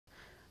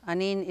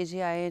Anin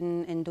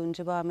ijiayin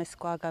indunjaba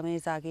Makwa game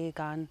zagi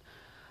gan.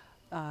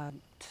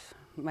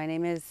 My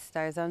name is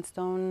Stars on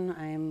Stone.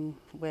 I'm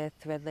with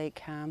Red Lake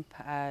Camp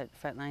at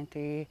Frontline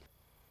 3.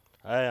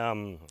 Hi,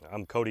 I'm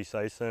Cody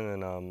Cyson,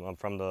 and I'm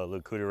from the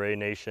Lac Courte Oreilles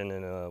Nation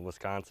in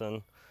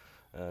Wisconsin,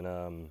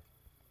 and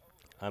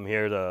I'm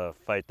here to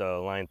fight the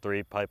Line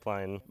 3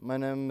 pipeline. My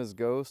name is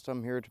Ghost.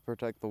 I'm here to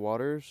protect the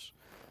waters.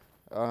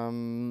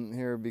 I'm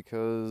here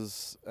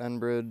because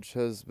Enbridge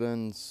has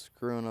been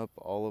screwing up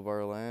all of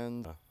our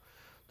land.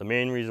 The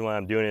main reason why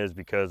I'm doing it is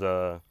because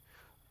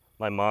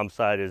my mom's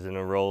side is an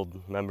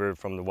enrolled member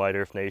from the White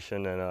Earth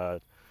Nation,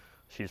 and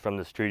she's from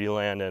this treaty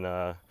land, and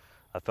I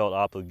felt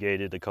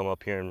obligated to come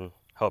up here and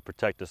help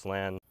protect this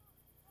land.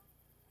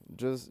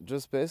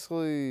 Just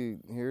basically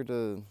here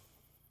to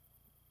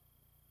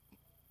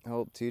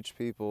help teach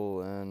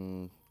people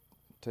and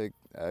take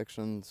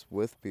actions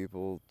with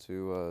people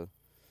to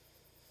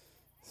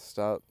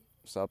stop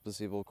this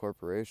evil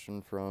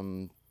corporation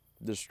from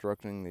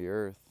destructing the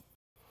earth.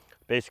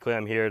 Basically,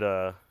 I'm here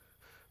to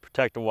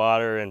protect the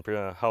water and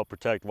help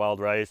protect wild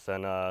rice,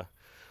 and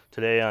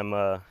today I'm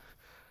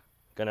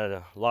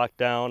gonna lock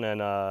down and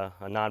a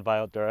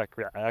nonviolent direct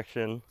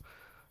action,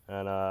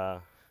 and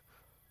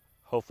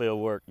hopefully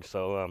it'll work.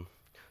 So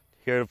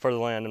here for the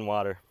land and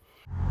water.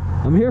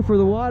 I'm here for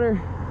the water,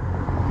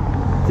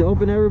 to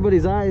open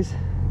everybody's eyes.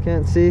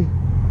 Can't see.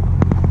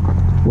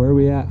 Where are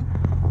we at?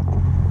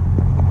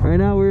 Right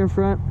now we're in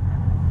front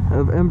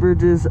of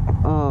Enbridge's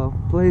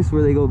place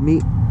where they go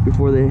meet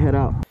before they head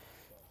out.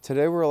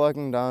 Today we're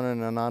locking down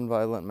in a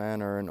nonviolent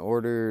manner in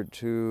order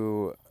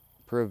to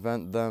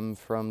prevent them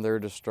from their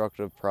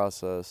destructive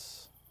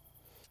process.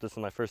 This is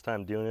my first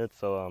time doing it,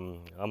 so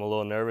I'm a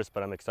little nervous,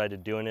 but I'm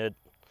excited doing it.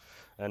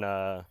 And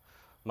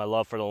my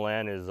love for the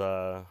land is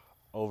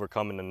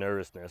overcoming the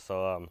nervousness.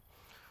 So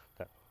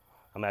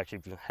I'm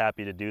actually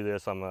happy to do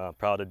this. I'm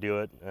proud to do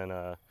it,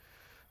 and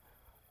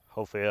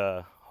hopefully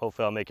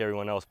I'll make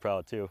everyone else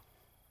proud too.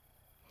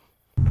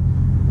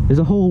 There's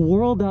a whole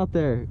world out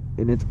there,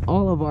 and it's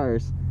all of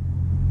ours.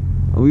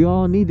 We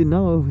all need to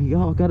know, we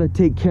all gotta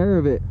take care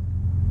of it.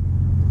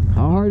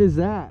 How hard is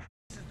that?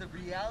 This is the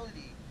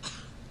reality.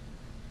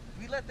 If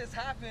we let this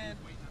happen,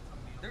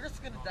 they're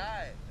just gonna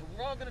die, and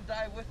we're all gonna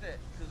die with it,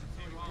 because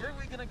where are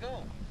we gonna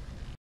go?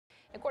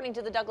 According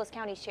to the Douglas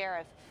County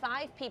Sheriff,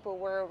 5 people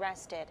were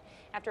arrested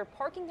after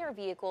parking their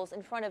vehicles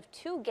in front of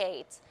 2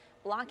 gates,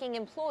 blocking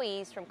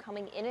employees from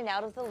coming in and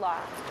out of the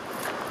lot.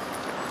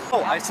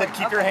 Oh, I said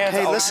keep your hands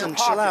out of your pockets. Hey, listen,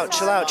 chill out,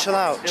 chill out, chill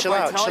out, chill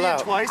out, chill out. If I tell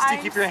you twice to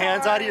keep your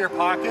hands out of your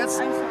pockets,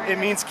 it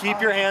means keep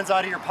your hands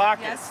out of your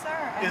pockets.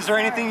 Yes, sir. Is there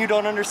anything you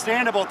don't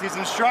understand about these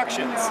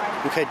instructions?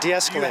 Okay, Do you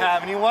de-escalate.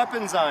 have any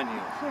weapons on you?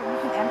 Here, you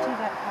can empty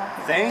that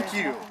pocket. Thank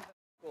you.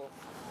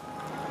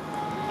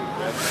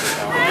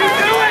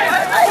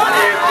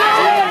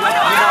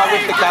 You're not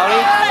with the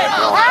county?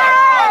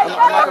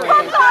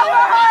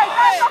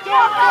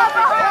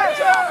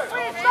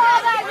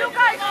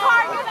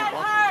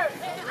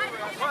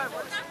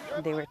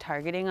 They were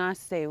targeting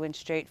us. They went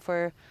straight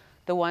for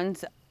the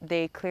ones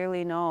they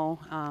clearly know,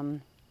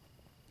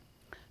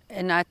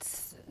 and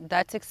that's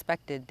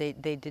expected.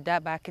 They did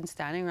that back in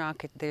Standing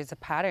Rock. There's a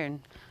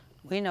pattern.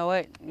 We know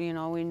it. You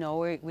know, we know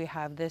we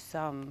have this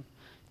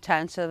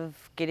chance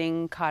of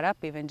getting caught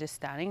up, even just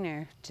standing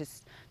there,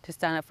 just to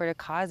stand up for the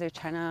cause. They're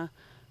trying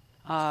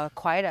to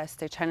quiet us.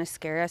 They're trying to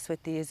scare us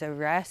with these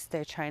arrests.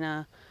 They're trying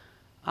to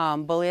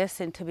bully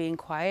us into being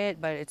quiet,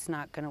 but it's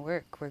not going to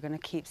work. We're going to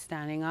keep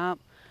standing up.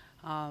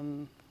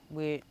 I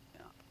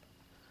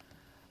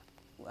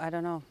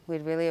don't know,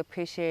 we'd really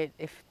appreciate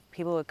if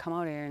people would come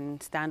out here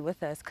and stand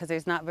with us, because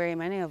there's not very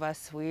many of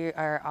us. We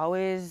are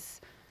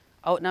always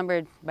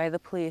outnumbered by the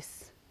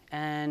police,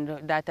 and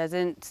that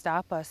doesn't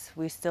stop us.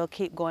 We still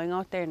keep going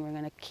out there, and we're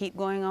going to keep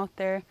going out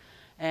there.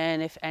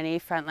 And if any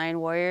frontline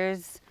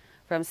warriors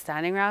from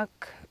Standing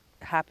Rock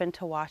happen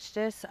to watch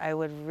this, I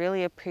would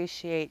really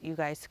appreciate you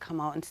guys to come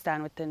out and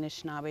stand with the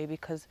Anishinaabe,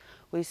 because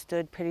we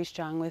stood pretty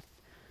strong with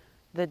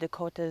the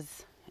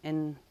Dakotas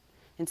in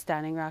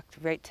Standing Rock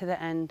right to the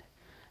end,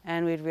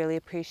 and we'd really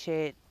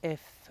appreciate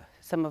if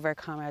some of our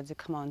comrades would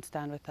come out and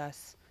stand with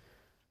us.